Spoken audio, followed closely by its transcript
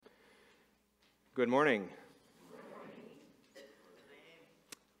Good morning.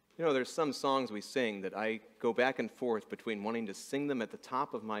 You know, there's some songs we sing that I go back and forth between wanting to sing them at the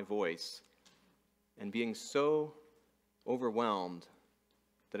top of my voice and being so overwhelmed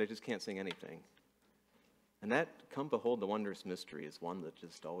that I just can't sing anything. And that Come Behold the Wondrous Mystery is one that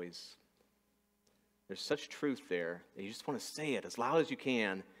just always, there's such truth there that you just want to say it as loud as you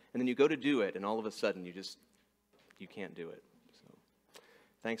can, and then you go to do it, and all of a sudden you can't do it.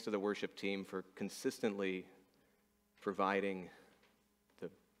 Thanks to the worship team for consistently providing the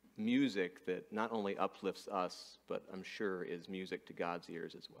music that not only uplifts us, but I'm sure is music to God's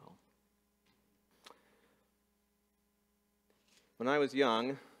ears as well. When I was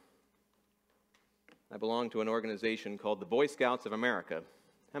young, I belonged to an organization called the Boy Scouts of America.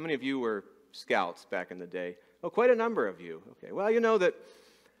 How many of you were scouts back in the day? Oh, quite a number of you. Okay, well, you know that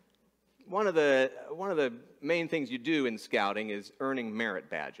one of the main things you do in scouting is earning merit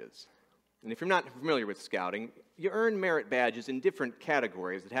badges. And if you're not familiar with scouting, you earn merit badges in different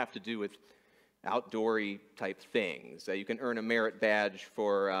categories that have to do with outdoory type things. You can earn a merit badge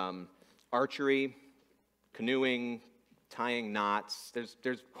for archery, canoeing, tying knots.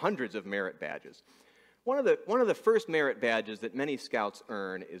 There's hundreds of merit badges. One of the first merit badges that many scouts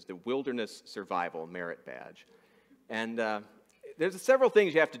earn is the Wilderness Survival Merit Badge. And there's several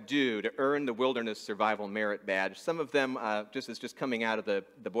things you have to do to earn the Wilderness Survival Merit Badge. Some of them, just coming out of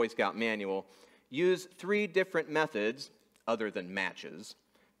the Boy Scout manual, use 3 different methods, other than matches,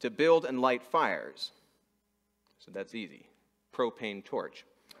 to build and light fires. So that's easy. Propane torch.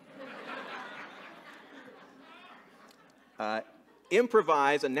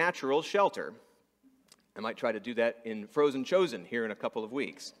 Improvise a natural shelter. I might try to do that in Frozen Chosen here in a couple of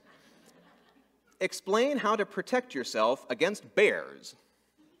weeks. Explain how to protect yourself against bears.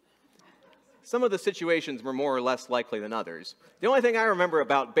 Some of the situations were more or less likely than others. The only thing I remember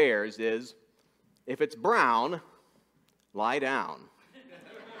about bears is, if it's brown, lie down.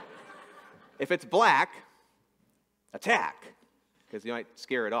 If it's black, attack, because you might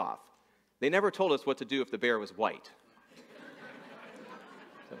scare it off. They never told us what to do if the bear was white.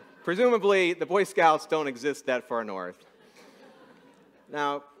 So, presumably, the Boy Scouts don't exist that far north.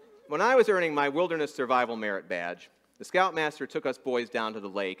 Now, when I was earning my Wilderness Survival Merit Badge, the Scoutmaster took us boys down to the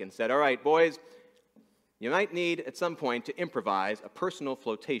lake and said, "All right, boys, you might need at some point to improvise a personal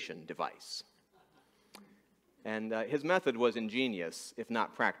flotation device." And his method was ingenious, if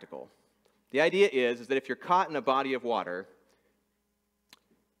not practical. The idea is that if you're caught in a body of water,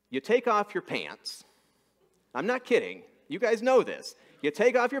 you take off your pants. I'm not kidding. You guys know this. You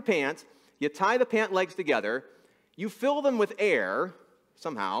take off your pants, you tie the pant legs together, you fill them with air,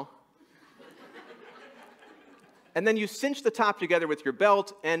 somehow, and then you cinch the top together with your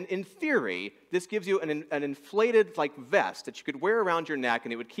belt, and in theory, this gives you an inflated vest that you could wear around your neck,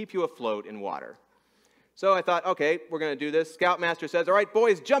 and it would keep you afloat in water. So I thought, okay, we're going to do this. Scoutmaster says, "All right,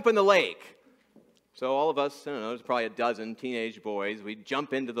 boys, jump in the lake." So all of us, I don't know, there's probably a dozen teenage boys, we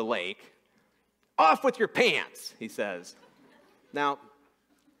jump into the lake. "Off with your pants," he says. Now,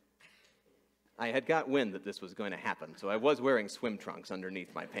 I had got wind that this was going to happen, so I was wearing swim trunks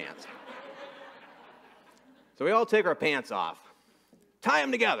underneath my pants. So we all take our pants off, tie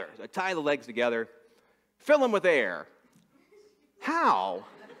them together. So I tie the legs together, fill them with air. How?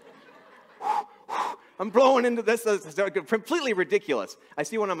 I'm blowing into this. It's completely ridiculous. I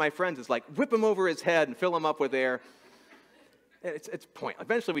see one of my friends is whip him over his head and fill him up with air. It's pointless.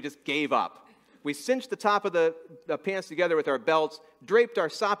 Eventually we just gave up. We cinched the top of the pants together with our belts, draped our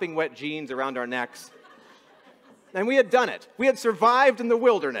sopping wet jeans around our necks, and we had done it. We had survived in the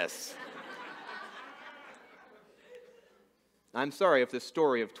wilderness. I'm sorry if this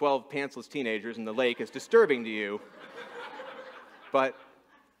story of 12 pantsless teenagers in the lake is disturbing to you, but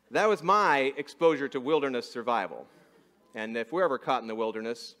that was my exposure to wilderness survival. And if we're ever caught in the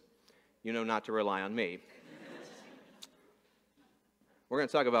wilderness, you know not to rely on me. We're going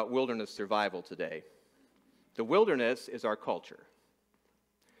to talk about wilderness survival today. The wilderness is our culture.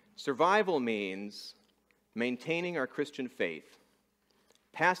 Survival means maintaining our Christian faith,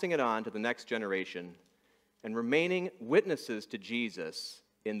 passing it on to the next generation, and remaining witnesses to Jesus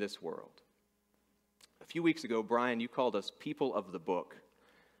in this world. A few weeks ago, Brian, you called us people of the book.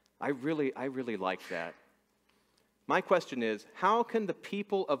 I really like that. My question is, how can the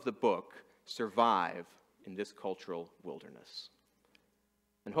people of the book survive in this cultural wilderness?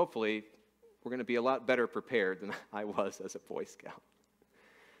 And hopefully, we're going to be a lot better prepared than I was as a Boy Scout.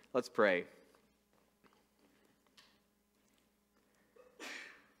 Let's pray.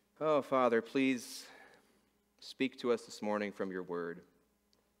 Oh, Father, please speak to us this morning from your word.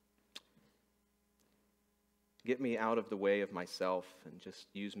 Get me out of the way of myself and just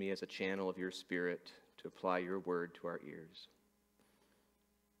use me as a channel of your Spirit to apply your word to our ears.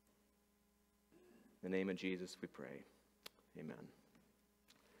 In the name of Jesus, we pray. Amen.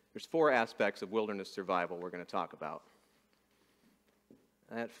 There's 4 aspects of wilderness survival we're going to talk about.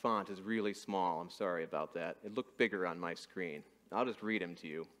 That font is really small. I'm sorry about that. It looked bigger on my screen. I'll just read them to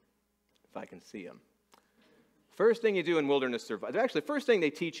you if I can see them. First thing you do in wilderness survival, actually, first thing they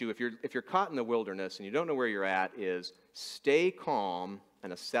teach you if you're caught in the wilderness and you don't know where you're at is stay calm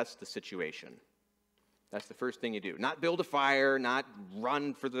and assess the situation. That's the first thing you do. Not build a fire, not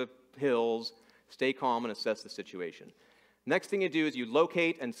run for the hills. Stay calm and assess the situation. Next thing you do is you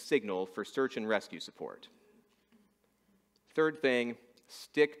locate and signal for search and rescue support. Third thing,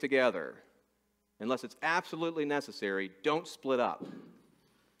 stick together. Unless it's absolutely necessary, don't split up.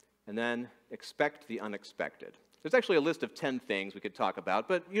 And then expect the unexpected. There's actually a list of 10 things we could talk about,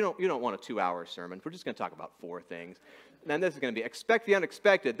 but you don't want a 2-hour sermon. We're just going to talk about 4 things. And this is going to be expect the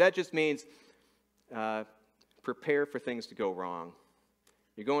unexpected. That just means prepare for things to go wrong.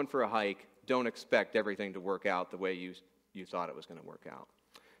 You're going for a hike. Don't expect everything to work out the way you thought it was going to work out.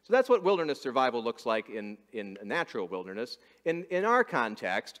 So that's what wilderness survival looks like in a natural wilderness. In our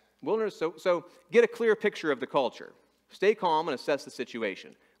context, wilderness, so get a clear picture of the culture. Stay calm and assess the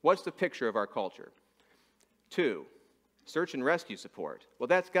situation. What's the picture of our culture? 2, search and rescue support. Well,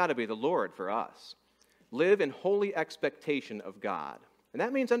 that's got to be the Lord for us. Live in holy expectation of God. And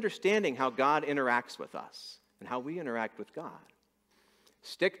that means understanding how God interacts with us and how we interact with God.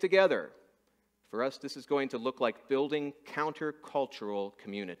 Stick together. For us, this is going to look like building countercultural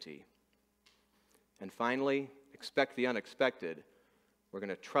community. And finally, expect the unexpected. We're going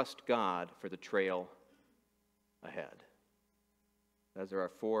to trust God for the trail ahead. Those are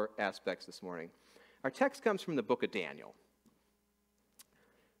our 4 aspects this morning. Our text comes from the book of Daniel.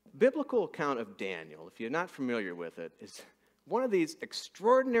 Biblical account of Daniel, if you're not familiar with it, is one of these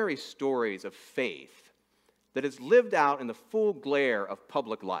extraordinary stories of faith that is lived out in the full glare of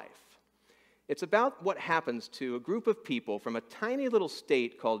public life. It's about what happens to a group of people from a tiny little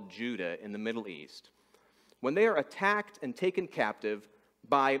state called Judah in the Middle East when they are attacked and taken captive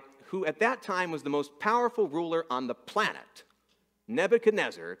by who at that time was the most powerful ruler on the planet,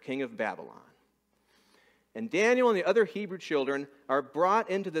 Nebuchadnezzar, king of Babylon. And Daniel and the other Hebrew children are brought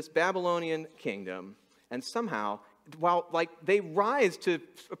into this Babylonian kingdom, and somehow, they rise to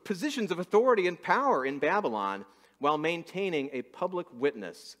positions of authority and power in Babylon while maintaining a public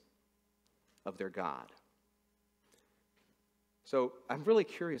witness of their God. So I'm really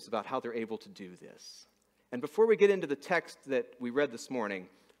curious about how they're able to do this. And before we get into the text that we read this morning,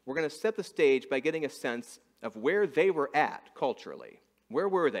 we're going to set the stage by getting a sense of where they were at culturally. Where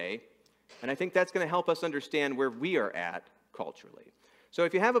were they? And I think that's going to help us understand where we are at culturally. So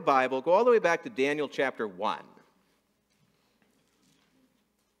if you have a Bible, go all the way back to Daniel chapter 1.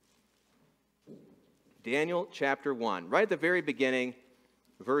 Daniel chapter 1, right at the very beginning,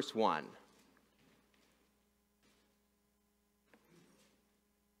 verse 1.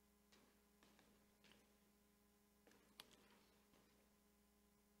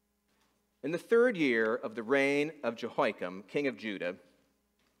 In the 3rd year of the reign of Jehoiakim, king of Judah,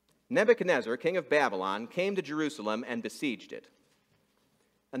 Nebuchadnezzar, king of Babylon, came to Jerusalem and besieged it.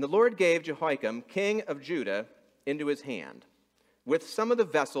 And the Lord gave Jehoiakim, king of Judah, into his hand, with some of the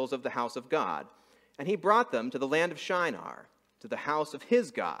vessels of the house of God. And he brought them to the land of Shinar, to the house of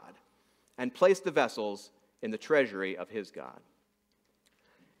his God, and placed the vessels in the treasury of his God.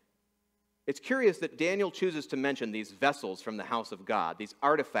 It's curious that Daniel chooses to mention these vessels from the house of God, these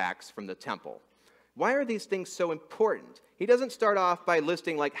artifacts from the temple. Why are these things so important? He doesn't start off by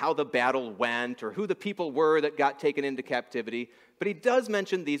listing how the battle went or who the people were that got taken into captivity, but he does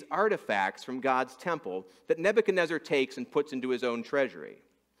mention these artifacts from God's temple that Nebuchadnezzar takes and puts into his own treasury.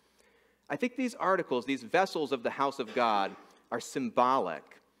 I think these articles, these vessels of the house of God, are symbolic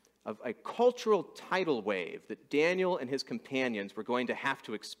of a cultural tidal wave that Daniel and his companions were going to have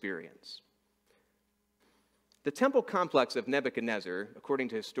to experience. The temple complex of Nebuchadnezzar, according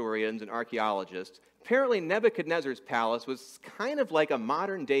to historians and archaeologists, apparently Nebuchadnezzar's palace was kind of like a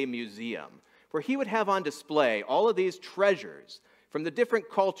modern-day museum, where he would have on display all of these treasures from the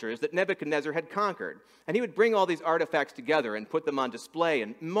different cultures that Nebuchadnezzar had conquered. And he would bring all these artifacts together and put them on display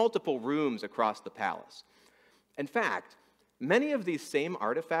in multiple rooms across the palace. In fact, many of these same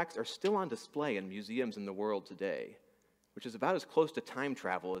artifacts are still on display in museums in the world today, which is about as close to time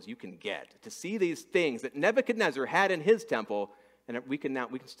travel as you can get, to see these things that Nebuchadnezzar had in his temple, and we can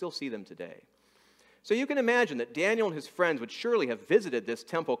still see them today. So you can imagine that Daniel and his friends would surely have visited this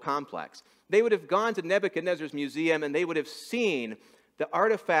temple complex. They would have gone to Nebuchadnezzar's museum, and they would have seen the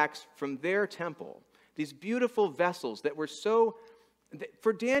artifacts from their temple. These beautiful vessels that were so,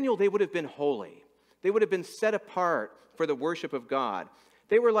 for Daniel, they would have been holy. They would have been set apart for the worship of God.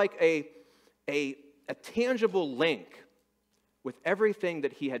 They were like a tangible link with everything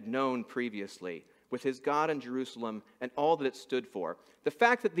that he had known previously, with his God in Jerusalem and all that it stood for. The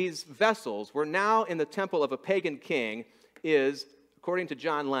fact that these vessels were now in the temple of a pagan king is, according to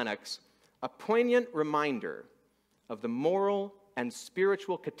John Lennox, a poignant reminder of the moral and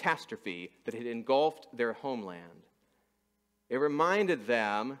spiritual catastrophe that had engulfed their homeland. It reminded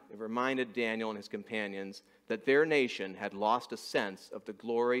Daniel and his companions that their nation had lost a sense of the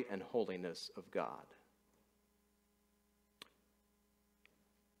glory and holiness of God.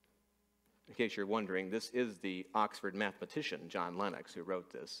 In case you're wondering, this is the Oxford mathematician, John Lennox, who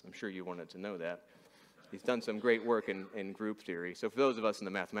wrote this. I'm sure you wanted to know that. He's done some great work in group theory. So for those of us in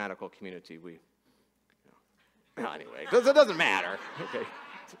the mathematical community, anyway, it doesn't matter. Okay,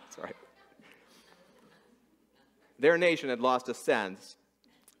 it's all right. Their nation had lost a sense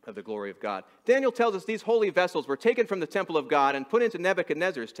of the glory of God. Daniel tells us these holy vessels were taken from the temple of God and put into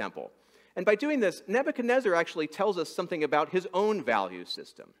Nebuchadnezzar's temple. And by doing this, Nebuchadnezzar actually tells us something about his own value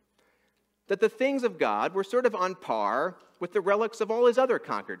system. That the things of God were sort of on par with the relics of all his other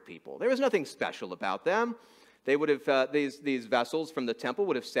conquered people. There was nothing special about them. They would have, these vessels from the temple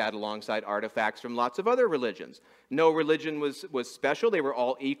would have sat alongside artifacts from lots of other religions. No religion was special. They were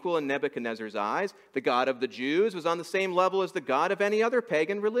all equal in Nebuchadnezzar's eyes. The God of the Jews was on the same level as the God of any other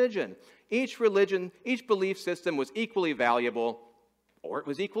pagan religion. Each belief system was equally valuable, or it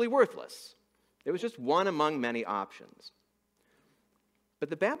was equally worthless. It was just one among many options.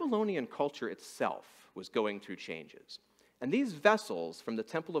 But the Babylonian culture itself was going through changes. And these vessels from the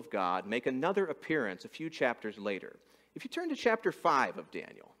temple of God make another appearance a few chapters later. If you turn to chapter 5 of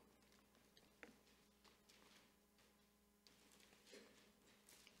Daniel.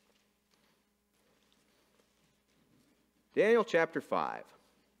 Daniel chapter 5.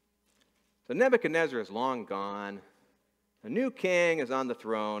 So Nebuchadnezzar is long gone. A new king is on the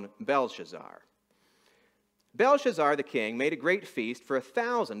throne, Belshazzar. Belshazzar the king made a great feast for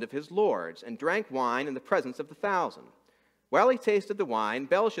 1,000 of his lords and drank wine in the presence of the 1,000. While he tasted the wine,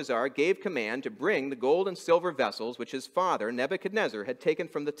 Belshazzar gave command to bring the gold and silver vessels which his father Nebuchadnezzar had taken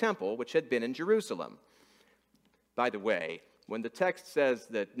from the temple which had been in Jerusalem. By the way, when the text says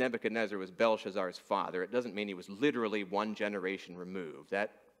that Nebuchadnezzar was Belshazzar's father, it doesn't mean he was literally one generation removed.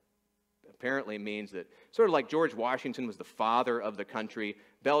 That apparently means that, sort of like George Washington was the father of the country,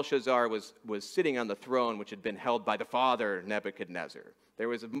 Belshazzar was sitting on the throne which had been held by the father Nebuchadnezzar. There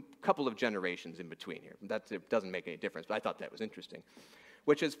was a couple of generations in between here. It doesn't make any difference, but I thought that was interesting.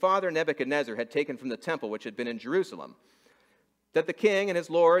 Which his father Nebuchadnezzar had taken from the temple which had been in Jerusalem, that the king and his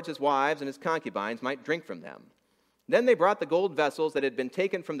lords, his wives, and his concubines might drink from them. Then they brought the gold vessels that had been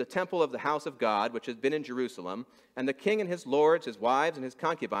taken from the temple of the house of God, which had been in Jerusalem, and the king and his lords, his wives, and his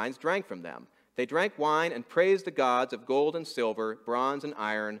concubines drank from them. They drank wine and praised the gods of gold and silver, bronze and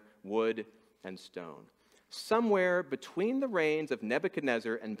iron, wood and stone. Somewhere between the reigns of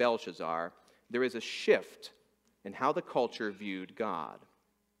Nebuchadnezzar and Belshazzar, there is a shift in how the culture viewed God.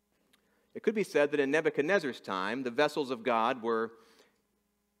 It could be said that in Nebuchadnezzar's time, the vessels of God were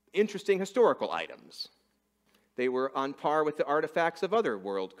interesting historical items. They were on par with the artifacts of other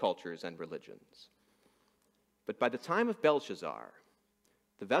world cultures and religions. But by the time of Belshazzar,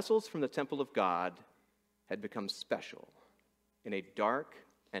 the vessels from the temple of God had become special in a dark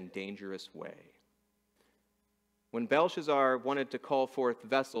and dangerous way. When Belshazzar wanted to call forth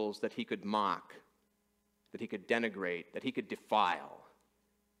vessels that he could mock, that he could denigrate, that he could defile,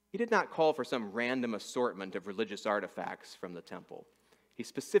 he did not call for some random assortment of religious artifacts from the temple. He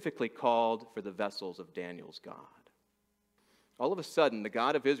specifically called for the vessels of Daniel's God. All of a sudden, the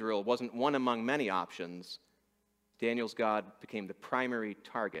God of Israel wasn't one among many options. Daniel's God became the primary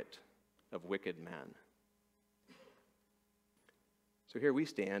target of wicked men. So here we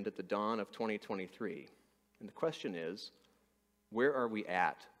stand at the dawn of 2023, and the question is, where are we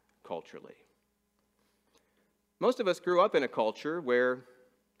at culturally? Most of us grew up in a culture where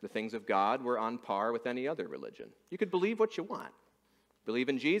the things of God were on par with any other religion. You could believe what you want. Believe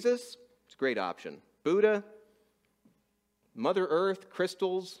in Jesus? It's a great option. Buddha, Mother Earth,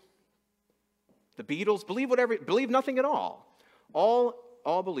 crystals, the Beatles, believe nothing at all. All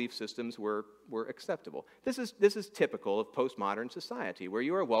belief systems were acceptable. This is typical of postmodern society, where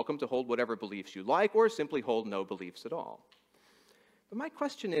you are welcome to hold whatever beliefs you like or simply hold no beliefs at all. But my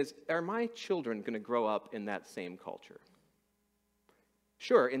question is, are my children going to grow up in that same culture?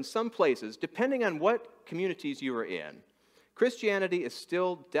 Sure, in some places, depending on what communities you are in, Christianity is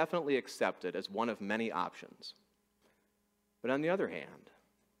still definitely accepted as one of many options. But on the other hand,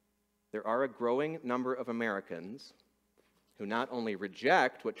 there are a growing number of Americans who not only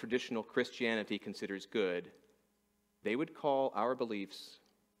reject what traditional Christianity considers good, they would call our beliefs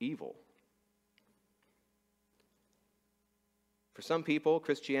evil. For some people,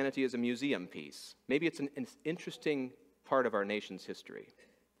 Christianity is a museum piece. Maybe it's an interesting part of our nation's history,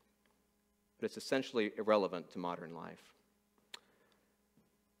 but it's essentially irrelevant to modern life.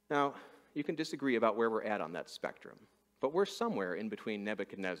 Now, you can disagree about where we're at on that spectrum, but we're somewhere in between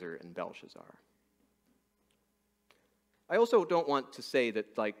Nebuchadnezzar and Belshazzar. I also don't want to say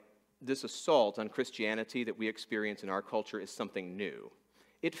that, this assault on Christianity that we experience in our culture is something new.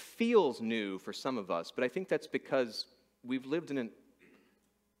 It feels new for some of us, but I think that's because we've lived in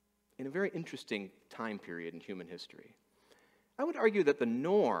a very interesting time period in human history. I would argue that the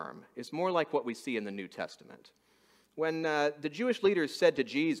norm is more like what we see in the New Testament. When the Jewish leaders said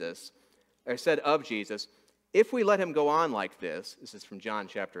of Jesus, if we let him go on like this is from John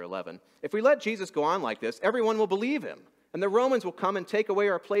chapter 11, if we let Jesus go on like this, everyone will believe him, and the Romans will come and take away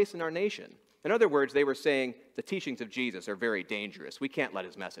our place in our nation. In other words, they were saying the teachings of Jesus are very dangerous. We can't let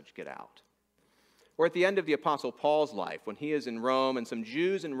his message get out. Or at the end of the Apostle Paul's life, when he is in Rome and some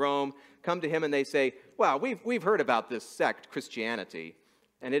Jews in Rome come to him and they say, well, we've heard about this sect, Christianity,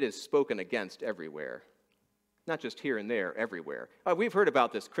 and it is spoken against everywhere. Not just here and there, everywhere. We've heard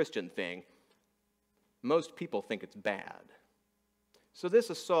about this Christian thing. Most people think it's bad. So this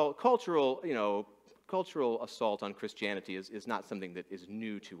assault, cultural assault on Christianity is not something that is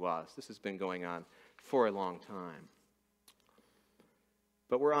new to us. This has been going on for a long time.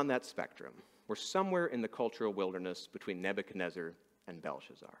 But we're on that spectrum. We're somewhere in the cultural wilderness between Nebuchadnezzar and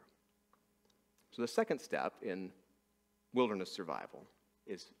Belshazzar. So the second step in wilderness survival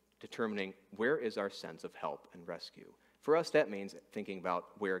is determining where is our sense of help and rescue. For us, that means thinking about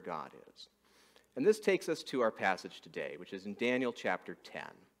where God is. And this takes us to our passage today, which is in Daniel chapter 10.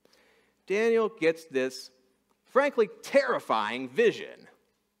 Daniel gets this, frankly, terrifying vision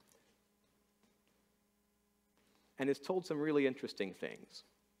and is told some really interesting things.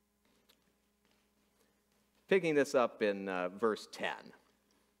 Picking this up in verse 10.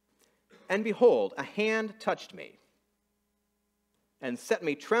 And behold, a hand touched me and set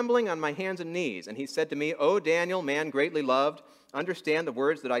me trembling on my hands and knees. And he said to me, O Daniel, man greatly loved, understand the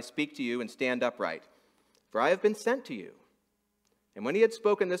words that I speak to you and stand upright, for I have been sent to you. And when he had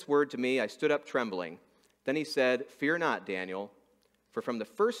spoken this word to me, I stood up trembling. Then he said, Fear not, Daniel, for from the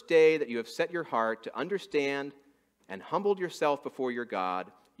first day that you have set your heart to understand and humbled yourself before your God,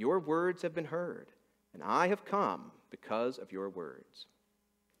 your words have been heard, and I have come because of your words.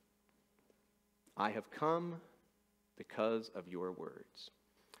 I have come because of your words.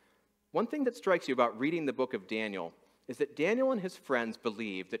 One thing that strikes you about reading the book of Daniel is that Daniel and his friends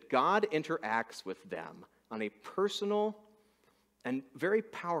believe that God interacts with them on a personal and very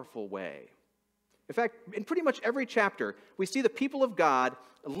powerful way. In fact, in pretty much every chapter, we see the people of God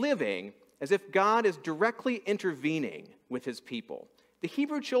living as if God is directly intervening with his people. The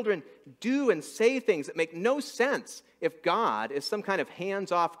Hebrew children do and say things that make no sense if God is some kind of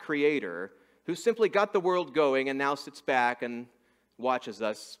hands-off creator who simply got the world going and now sits back and watches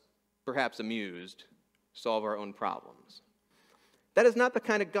us, perhaps amused, solve our own problems. That is not the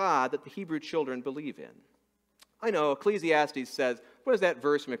kind of God that the Hebrew children believe in. I know, Ecclesiastes says, what is that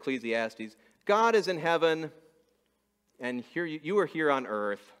verse from Ecclesiastes? God is in heaven, and here you are here on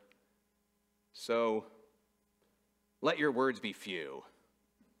earth, so let your words be few.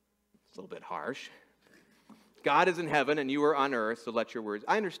 It's a little bit harsh. God is in heaven, and you are on earth, so let your words.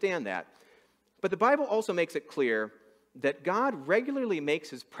 I understand that. But the Bible also makes it clear that God regularly makes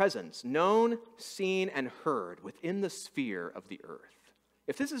his presence known, seen, and heard within the sphere of the earth.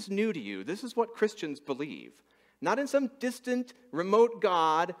 If this is new to you, this is what Christians believe. Not in some distant, remote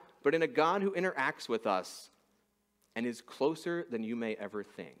God, but in a God who interacts with us and is closer than you may ever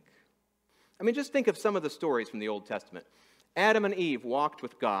think. I mean, just think of some of the stories from the Old Testament. Adam and Eve walked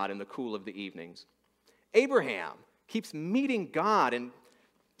with God in the cool of the evenings. Abraham keeps meeting God in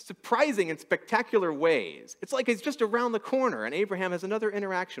surprising and spectacular ways. It's like he's just around the corner, and Abraham has another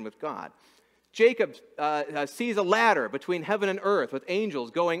interaction with God. Jacob sees a ladder between heaven and earth with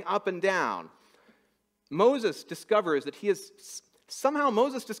angels going up and down. Moses discovers he is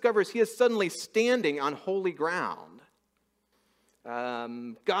suddenly standing on holy ground.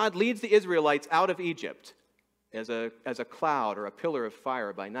 God leads the Israelites out of Egypt as a cloud or a pillar of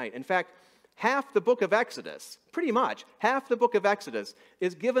fire by night. In fact, half the book of Exodus, pretty much, half the book of Exodus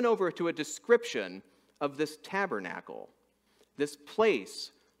is given over to a description of this tabernacle, this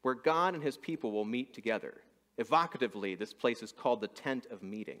place where God and his people will meet together. Evocatively, this place is called the tent of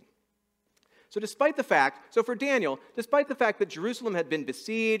meeting. So for Daniel, despite the fact that Jerusalem had been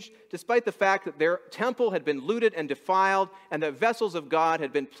besieged, despite the fact that their temple had been looted and defiled, and that vessels of God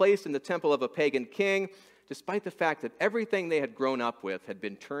had been placed in the temple of a pagan king, despite the fact that everything they had grown up with had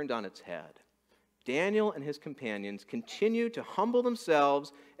been turned on its head, Daniel and his companions continued to humble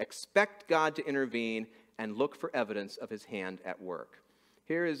themselves, expect God to intervene, and look for evidence of his hand at work.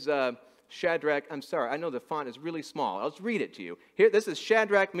 Here is Shadrach, I'm sorry, I know the font is really small. I'll just read it to you. Here, this is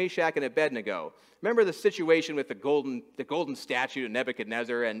Shadrach, Meshach, and Abednego. Remember the situation with the golden statue of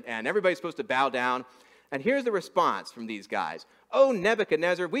Nebuchadnezzar, and everybody's supposed to bow down? And here's the response from these guys. "O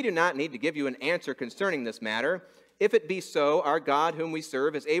Nebuchadnezzar, we do not need to give you an answer concerning this matter. If it be so, our God whom we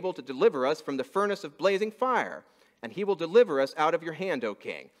serve is able to deliver us from the furnace of blazing fire, and he will deliver us out of your hand, O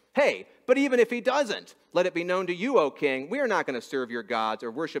king. Hey, but even if he doesn't, let it be known to you, O king, we are not going to serve your gods or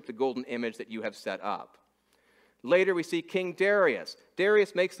worship the golden image that you have set up." Later we see King Darius.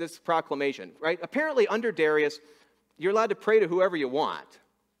 Darius makes this proclamation, right? Apparently under Darius, you're allowed to pray to whoever you want.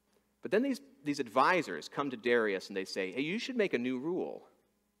 But then these advisors come to Darius and they say, hey, you should make a new rule.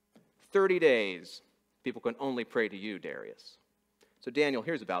 30 days, people can only pray to you, Darius. So Daniel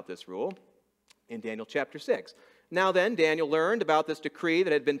hears about this rule in Daniel chapter 6. Now then, Daniel learned about this decree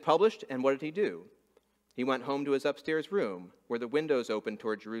that had been published, and what did he do? He went home to his upstairs room, where the windows opened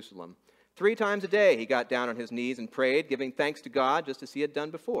toward Jerusalem. 3 times a day he got down on his knees and prayed, giving thanks to God just as he had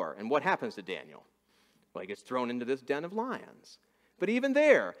done before. And what happens to Daniel? Well, he gets thrown into this den of lions. But even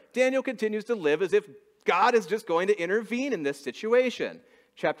there, Daniel continues to live as if God is just going to intervene in this situation.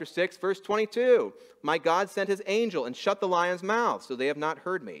 Chapter 6, verse 22. "My God sent his angel and shut the lions' mouths, so they have not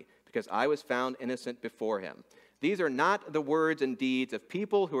heard me, because I was found innocent before him." These are not the words and deeds of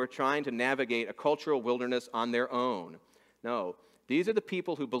people who are trying to navigate a cultural wilderness on their own. No, these are the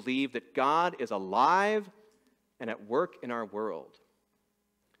people who believe that God is alive and at work in our world.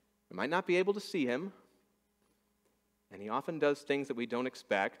 We might not be able to see him, and he often does things that we don't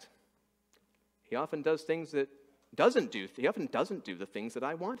expect. He often does things that he often doesn't do the things that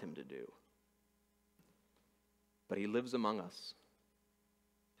I want him to do. But he lives among us,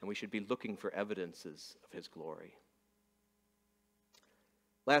 and we should be looking for evidences of his glory.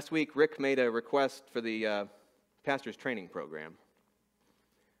 Last week, Rick made a request for the pastor's training program.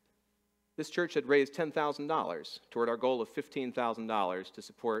 This church had raised $10,000 toward our goal of $15,000 to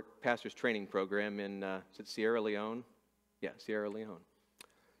support pastor's training program in, is it Sierra Leone? Yeah, Sierra Leone.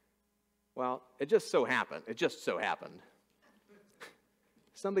 Well, it just so happened,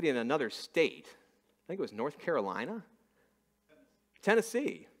 somebody in another state, I think it was North Carolina?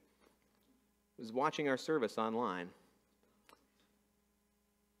 Tennessee, was watching our service online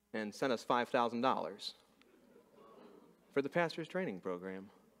and sent us $5,000 for the pastor's training program.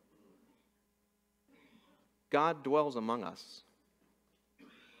 God dwells among us.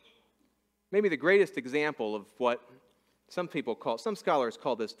 Maybe the greatest example of what some scholars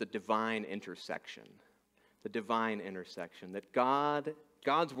call this the divine intersection. The divine intersection, that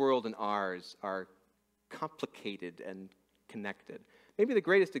God's world and ours are complicated and connected. Maybe the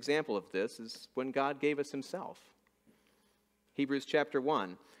greatest example of this is when God gave us himself. Hebrews chapter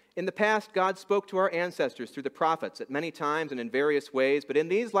 1. "In the past, God spoke to our ancestors through the prophets at many times and in various ways, but in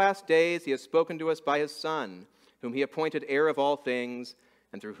these last days he has spoken to us by his Son, whom he appointed heir of all things,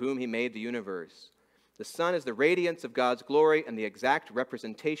 and through whom he made the universe. The Son is the radiance of God's glory and the exact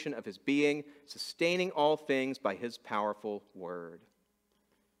representation of his being, sustaining all things by his powerful word."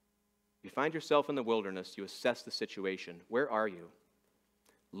 If you find yourself in the wilderness, you assess the situation. Where are you?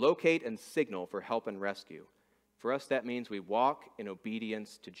 Locate and signal for help and rescue. For us, that means we walk in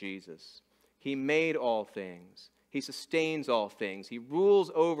obedience to Jesus. He made all things. He sustains all things. He rules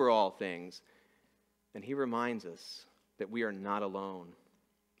over all things. And he reminds us that we are not alone.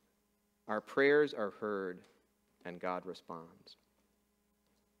 Our prayers are heard, and God responds.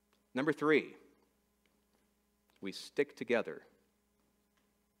 Number 3, we stick together.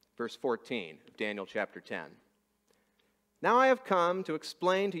 Verse 14 of Daniel chapter 10. "Now I have come to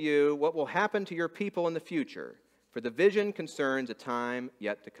explain to you what will happen to your people in the future, for the vision concerns a time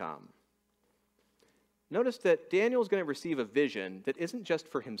yet to come." Notice that Daniel is going to receive a vision that isn't just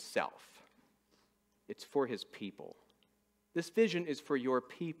for himself. It's for his people. This vision is for your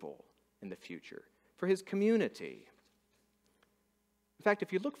people in the future, for his community. In fact,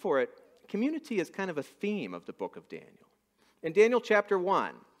 if you look for it, community is kind of a theme of the book of Daniel. In Daniel chapter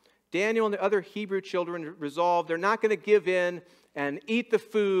 1, Daniel and the other Hebrew children resolved they're not going to give in and eat the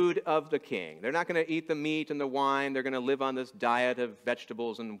food of the king. They're not going to eat the meat and the wine. They're going to live on this diet of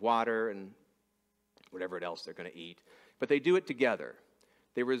vegetables and water and whatever else they're going to eat. But they do it together.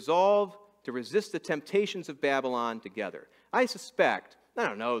 They resolve to resist the temptations of Babylon together. I suspect I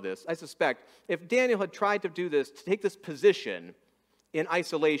don't know this, I suspect, if Daniel had tried to do this, to take this position in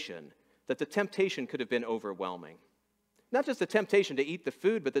isolation, that the temptation could have been overwhelming. Not just the temptation to eat the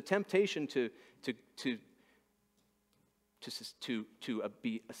food, but the temptation to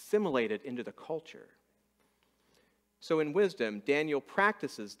be assimilated into the culture. So in wisdom, Daniel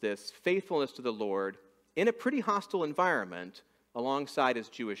practices this faithfulness to the Lord in a pretty hostile environment alongside his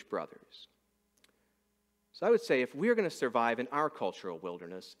Jewish brothers. So I would say if we're going to survive in our cultural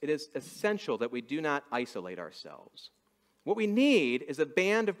wilderness, it is essential that we do not isolate ourselves. What we need is a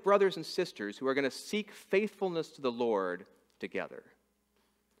band of brothers and sisters who are going to seek faithfulness to the Lord together.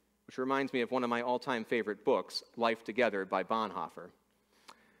 Which reminds me of one of my all-time favorite books, Life Together by Bonhoeffer.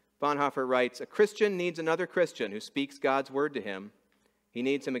 Bonhoeffer writes, "A Christian needs another Christian who speaks God's word to him. He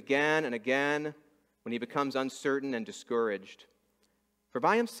needs him again and again when he becomes uncertain and discouraged. For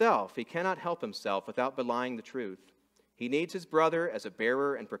by himself he cannot help himself without belying the truth. He needs his brother as a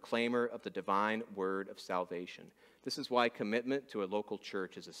bearer and proclaimer of the divine word of salvation." This is why commitment to a local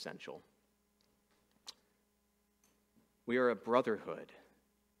church is essential. We are a brotherhood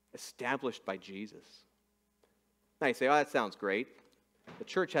established by Jesus. Now you say, oh, that sounds great. The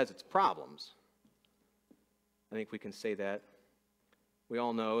church has its problems. I think we can say that. We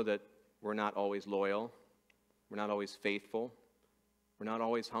all know that we're not always loyal. We're not always faithful. We're not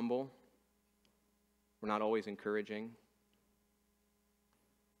always humble. We're not always encouraging.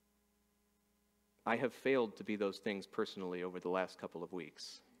 I have failed to be those things personally over the last couple of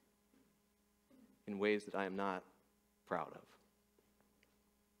weeks in ways that I am not proud of.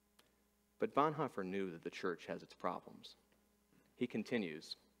 But Bonhoeffer knew that the church has its problems. He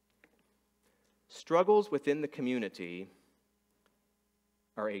continues, "Struggles within the community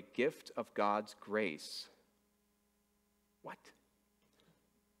are a gift of God's grace." What?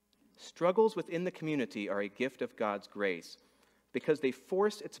 Struggles within the community are a gift of God's grace because they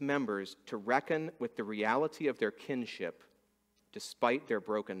force its members to reckon with the reality of their kinship despite their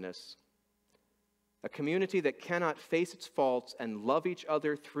brokenness. A community that cannot face its faults and love each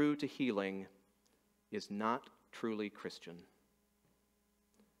other through to healing is not truly Christian.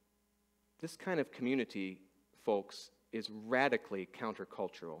 This kind of community, folks, is radically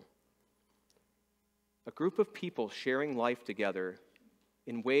countercultural. A group of people sharing life together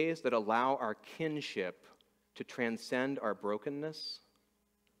in ways that allow our kinship to transcend our brokenness.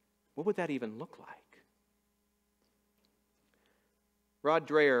 What would that even look like? Rod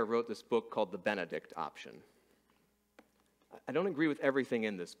Dreher wrote this book called The Benedict Option. I don't agree with everything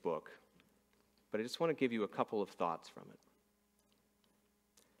in this book, but I just want to give you a couple of thoughts from it.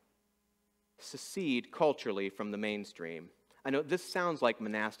 Secede culturally from the mainstream. I know this sounds like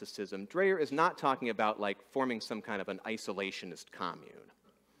monasticism. Dreher is not talking about like forming some kind of an isolationist commune.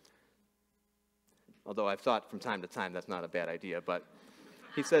 Although I've thought from time to time that's not a bad idea, but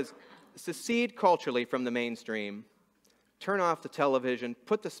he says, secede culturally from the mainstream, turn off the television,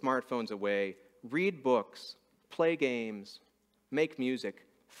 put the smartphones away, read books, play games, make music,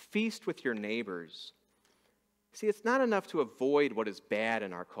 feast with your neighbors. See, it's not enough to avoid what is bad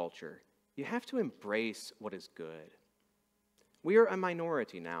in our culture. You have to embrace what is good. We are a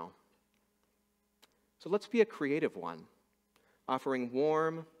minority now. So let's be a creative one, offering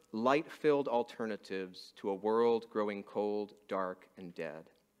warm, light-filled alternatives to a world growing cold, dark, and dead.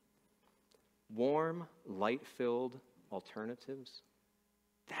 Warm, light-filled alternatives?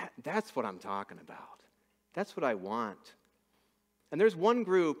 That's what I'm talking about. That's what I want. And there's one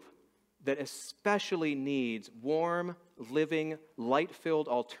group that especially needs warm, living, light-filled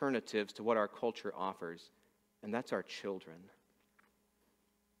alternatives to what our culture offers, and that's our children.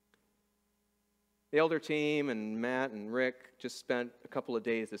 The elder team and Matt and Rick just spent a couple of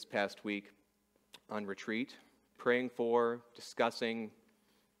days this past week on retreat, praying for, discussing,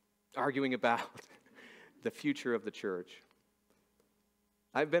 arguing about the future of the church.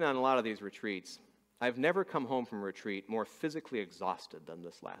 I've been on a lot of these retreats. I've never come home from a retreat more physically exhausted than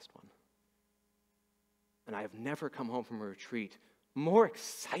this last one. And I have never come home from a retreat more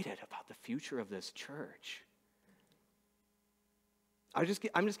excited about the future of this church. I'm just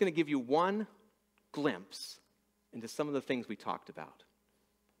going to give you one glimpse into some of the things we talked about.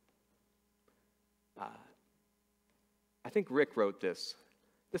 I think Rick wrote this.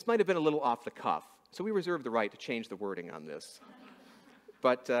 This might have been a little off the cuff, so we reserve the right to change the wording on this.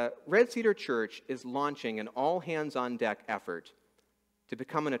 But Red Cedar Church is launching an all-hands-on-deck effort to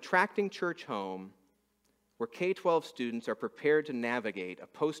become an attracting church home where K-12 students are prepared to navigate a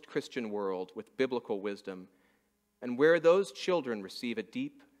post-Christian world with biblical wisdom, and where those children receive a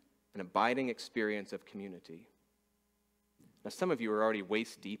deep and abiding experience of community. Now, some of you are already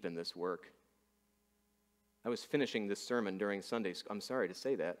waist deep in this work. I was finishing this sermon during Sunday school. I'm sorry to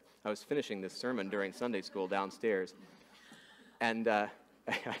say that. I was finishing this sermon during Sunday school downstairs. And that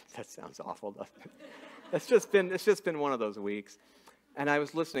sounds awful, doesn't it? It's just been one of those weeks. And I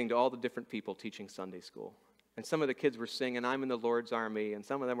was listening to all the different people teaching Sunday school. And some of the kids were singing, "I'm in the Lord's army," and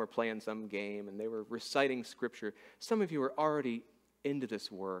some of them were playing some game, and they were reciting scripture. Some of you are already into this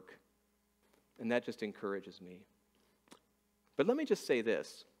work, and that just encourages me. But let me just say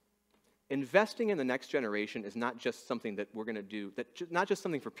this. Investing in the next generation is not just something that we're going to do, not just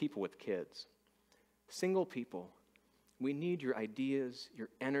something for people with kids. Single people, we need your ideas, your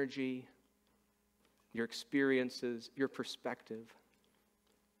energy, your experiences, your perspective.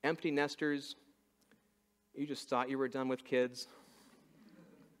 Empty nesters, you just thought you were done with kids.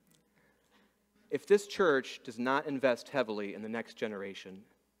 If this church does not invest heavily in the next generation,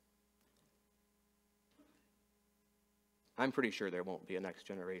 I'm pretty sure there won't be a next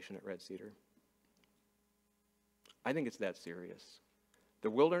generation at Red Cedar. I think it's that serious. The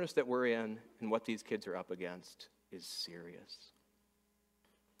wilderness that we're in and what these kids are up against is serious.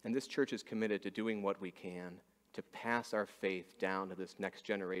 And this church is committed to doing what we can to pass our faith down to this next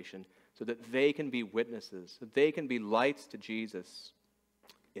generation so that they can be witnesses, so they can be lights to Jesus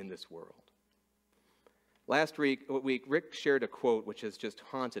in this world. Last week, Rick shared a quote which has just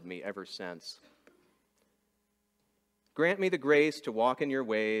haunted me ever since. "Grant me the grace to walk in your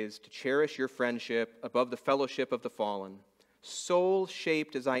ways, to cherish your friendship above the fellowship of the fallen,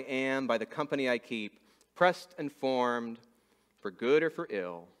 soul-shaped as I am by the company I keep, pressed and formed for good or for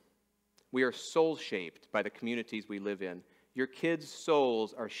ill. We are soul-shaped by the communities we live in. Your kids'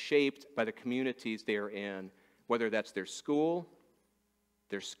 souls are shaped by the communities they are in, whether that's their school,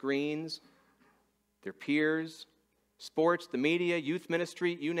 their screens, their peers, sports, the media, youth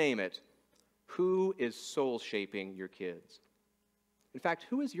ministry, you name it. Who is soul-shaping your kids? In fact,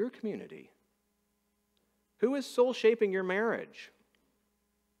 who is your community? Who is soul-shaping your marriage?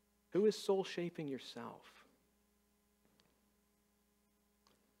 Who is soul-shaping yourself?"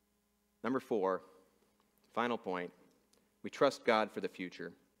 Number 4, final point, we trust God for the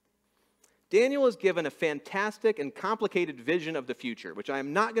future. Daniel is given a fantastic and complicated vision of the future, which I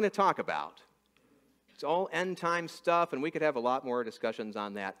am not going to talk about. It's all end-time stuff, and we could have a lot more discussions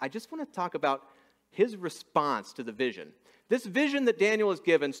on that. I just want to talk about his response to the vision. This vision that Daniel is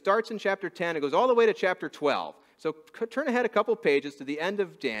given starts in chapter 10. It goes all the way to chapter 12. So turn ahead a couple pages to the end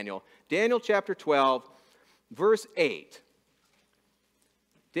of Daniel. Daniel chapter 12, verse 8.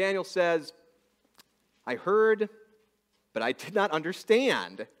 Daniel says, "I heard, but I did not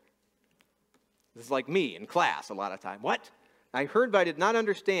understand." This is like me in class a lot of time. What? "I heard, but I did not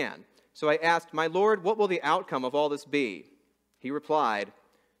understand. So I asked, 'My Lord, what will the outcome of all this be?' He replied,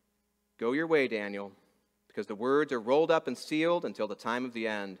 'Go your way, Daniel, because the words are rolled up and sealed until the time of the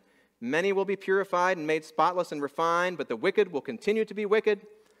end. Many will be purified and made spotless and refined, but the wicked will continue to be wicked.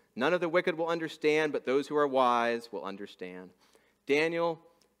 None of the wicked will understand, but those who are wise will understand.'" Daniel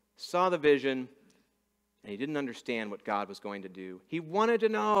saw the vision, and he didn't understand what God was going to do. He wanted to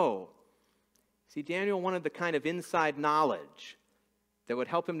know. See, Daniel wanted the kind of inside knowledge that would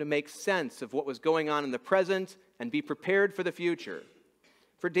help him to make sense of what was going on in the present and be prepared for the future.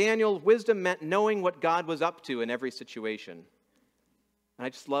 For Daniel, wisdom meant knowing what God was up to in every situation. And I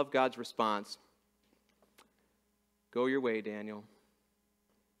just love God's response. "Go your way, Daniel.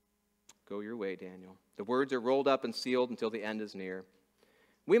 Go your way, Daniel. The words are rolled up and sealed until the end is near."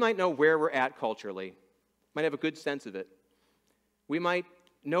 We might know where we're at culturally, might have a good sense of it. We might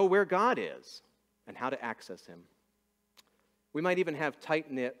know where God is and how to access him. We might even have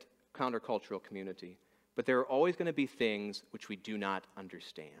tight-knit countercultural community, but there are always going to be things which we do not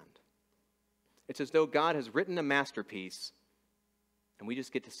understand. It's as though God has written a masterpiece, and we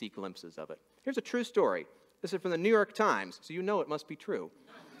just get to see glimpses of it. Here's a true story. This is from the New York Times, so you know it must be true.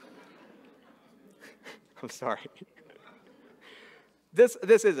 I'm sorry. This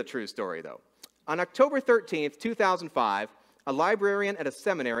is a true story, though. On October 13th, 2005, a librarian at a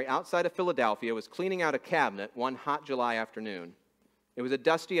seminary outside of Philadelphia was cleaning out a cabinet one hot July afternoon. It was a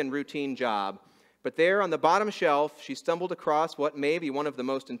dusty and routine job, but there on the bottom shelf, she stumbled across what may be one of the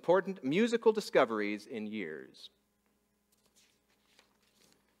most important musical discoveries in years.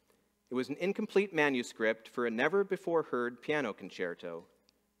 It was an incomplete manuscript for a never-before-heard piano concerto,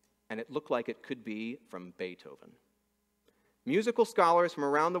 and it looked like it could be from Beethoven. Musical scholars from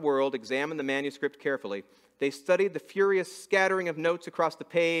around the world examined the manuscript carefully. They studied the furious scattering of notes across the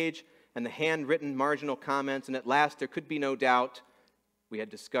page and the handwritten marginal comments, and at last there could be no doubt we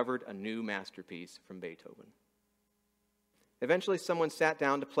had discovered a new masterpiece from Beethoven. Eventually someone sat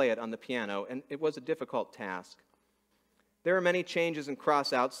down to play it on the piano, and it was a difficult task. There are many changes and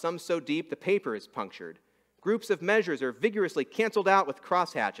cross-outs, some so deep the paper is punctured. Groups of measures are vigorously canceled out with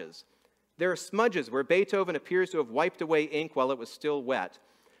crosshatches. There are smudges where Beethoven appears to have wiped away ink while it was still wet.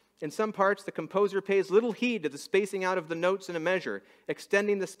 In some parts, the composer pays little heed to the spacing out of the notes in a measure,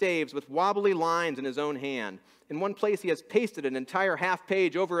 extending the staves with wobbly lines in his own hand. In one place, he has pasted an entire half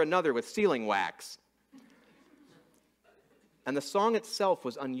page over another with sealing wax. And the song itself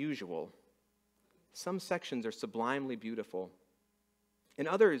was unusual. Some sections are sublimely beautiful. In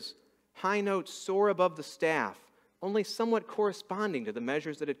others, high notes soar above the staff, only somewhat corresponding to the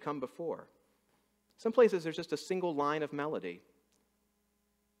measures that had come before. Some places there's just a single line of melody.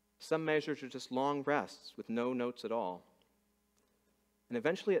 Some measures are just long rests with no notes at all. And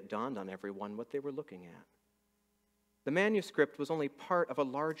eventually it dawned on everyone what they were looking at. The manuscript was only part of a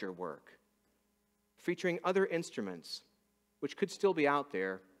larger work, featuring other instruments, which could still be out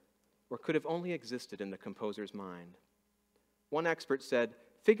there, or could have only existed in the composer's mind. One expert said,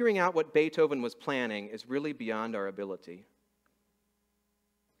 "Figuring out what Beethoven was planning is really beyond our ability."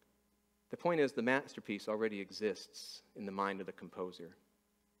 The point is, the masterpiece already exists in the mind of the composer.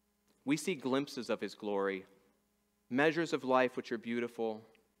 We see glimpses of his glory, measures of life which are beautiful,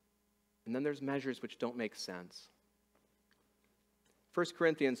 and then there's measures which don't make sense. 1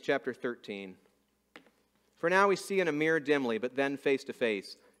 Corinthians chapter 13. "For now we see in a mirror dimly, but then face to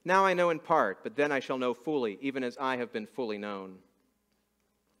face. Now I know in part, but then I shall know fully, even as I have been fully known."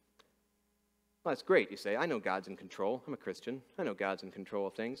 Well, that's great, you say. I know God's in control. I'm a Christian. I know God's in control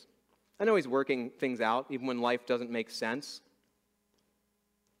of things. I know He's working things out, even when life doesn't make sense.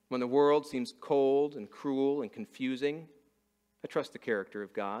 When the world seems cold and cruel and confusing, I trust the character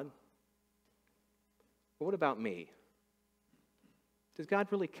of God. But what about me? Does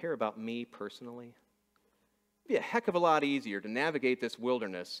God really care about me personally? It'd be a heck of a lot easier to navigate this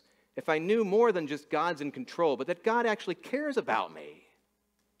wilderness if I knew more than just God's in control, but that God actually cares about me.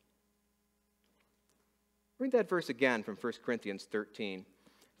 Read that verse again from 1 Corinthians 13.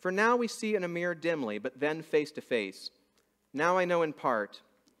 "For now we see in a mirror dimly, but then face to face. Now I know in part,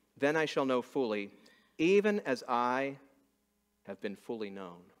 then I shall know fully, even as I have been fully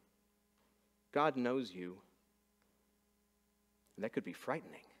known." God knows you. And that could be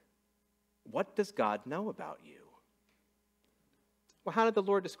frightening. What does God know about you? Well, how did the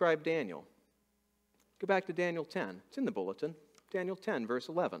Lord describe Daniel? Go back to Daniel 10. It's in the bulletin. Daniel 10, verse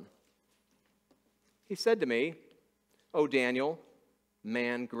 11. "He said to me, 'O Daniel,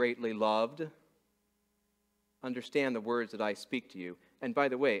 man greatly loved, understand the words that I speak to you.'" And by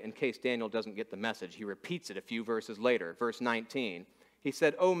the way, in case Daniel doesn't get the message, he repeats it a few verses later, verse 19. He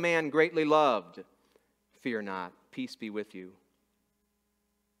said, "O man greatly loved, fear not, peace be with you."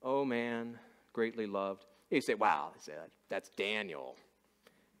 O man greatly loved. You say, "Wow, that's Daniel.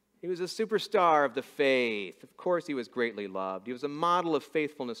 He was a superstar of the faith. Of course he was greatly loved. He was a model of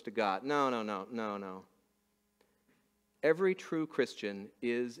faithfulness to God." No. Every true Christian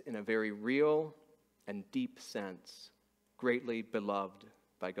is, in a very real and deep sense, greatly beloved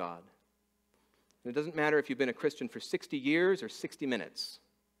by God. And it doesn't matter if you've been a Christian for 60 years or 60 minutes.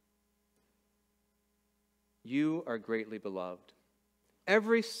 You are greatly beloved.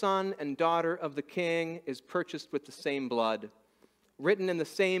 Every son and daughter of the King is purchased with the same blood, written in the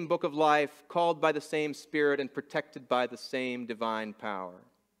same book of life, called by the same Spirit, and protected by the same divine power.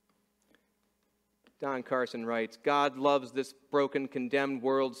 Don Carson writes, "God loves this broken, condemned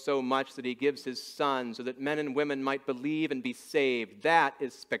world so much that He gives His Son so that men and women might believe and be saved. That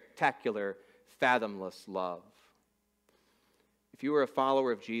is spectacular, fathomless love." If you are a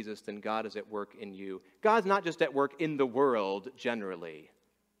follower of Jesus, then God is at work in you. God's not just at work in the world generally.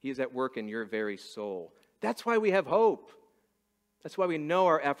 He is at work in your very soul. That's why we have hope. That's why we know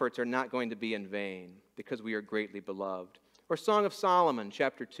our efforts are not going to be in vain, because we are greatly beloved. Or Song of Solomon,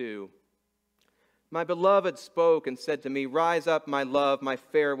 chapter 2. "My beloved spoke and said to me, 'Rise up, my love, my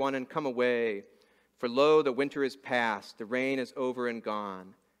fair one, and come away. For lo, the winter is past, the rain is over and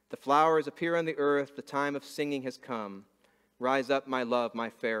gone. The flowers appear on the earth, the time of singing has come. Rise up, my love,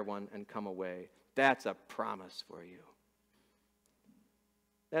 my fair one, and come away.'" That's a promise for you.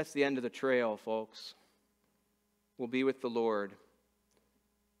 That's the end of the trail, folks. We'll be with the Lord,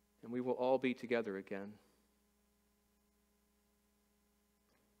 and we will all be together again.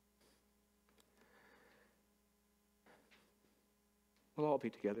 We'll all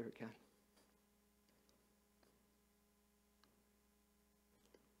be together again.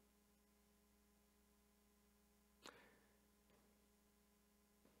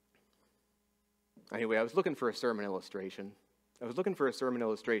 Anyway, I was looking for a sermon illustration. I was looking for a sermon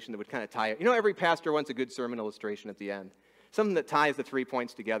illustration that would kind of tie it. You know, every pastor wants a good sermon illustration at the end. Something that ties the 3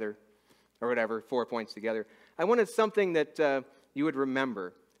 points together, or whatever, 4 points together. I wanted something that you would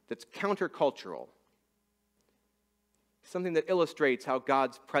remember, that's countercultural. something that illustrates how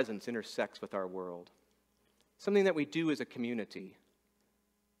God's presence intersects with our world, something that we do as a community,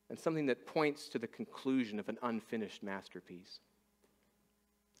 and something that points to the conclusion of an unfinished masterpiece.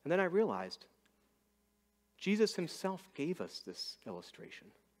 And then I realized Jesus himself gave us this illustration.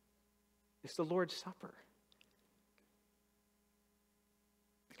 It's the Lord's Supper.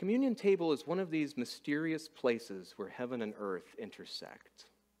 The communion table is one of these mysterious places where heaven and earth intersect.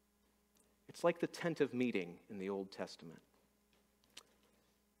 It's like the tent of meeting in the Old Testament.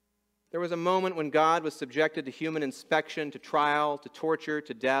 There was a moment when God was subjected to human inspection, to trial, to torture,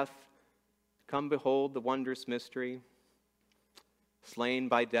 to death. Come behold the wondrous mystery. Slain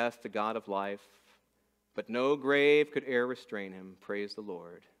by death, the God of life. But no grave could e'er restrain him. Praise the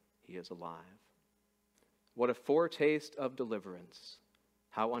Lord, he is alive. What a foretaste of deliverance.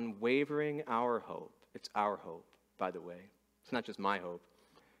 How unwavering our hope. It's our hope, by the way. It's not just my hope.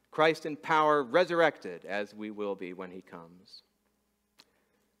 Christ in power, resurrected, as we will be when he comes.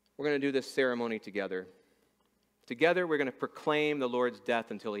 We're going to do this ceremony together. Together, we're going to proclaim the Lord's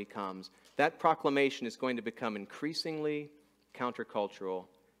death until he comes. That proclamation is going to become increasingly countercultural,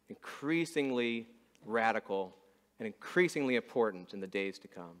 increasingly radical, and increasingly important in the days to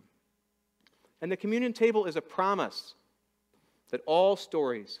come. And the communion table is a promise that all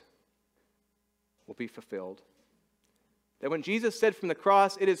stories will be fulfilled. That when Jesus said from the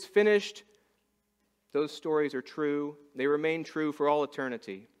cross, "It is finished," those stories are true. They remain true for all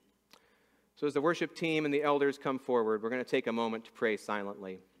eternity. So as the worship team and the elders come forward, we're going to take a moment to pray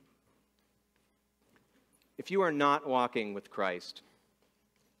silently. If you are not walking with Christ,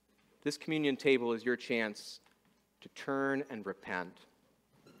 this communion table is your chance to turn and repent.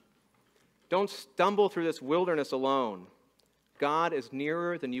 Don't stumble through this wilderness alone. God is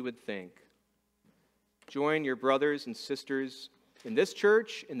nearer than you would think. Join your brothers and sisters in this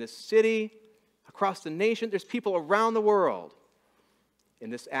church, in this city, across the nation. There's people around the world in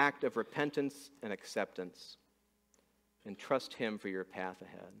this act of repentance and acceptance. And trust him for your path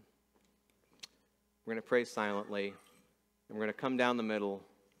ahead. We're going to pray silently, and we're going to come down the middle,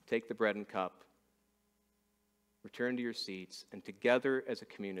 take the bread and cup, return to your seats, and together as a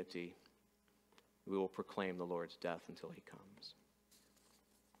community, we will proclaim the Lord's death until he comes.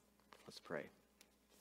 Let's pray.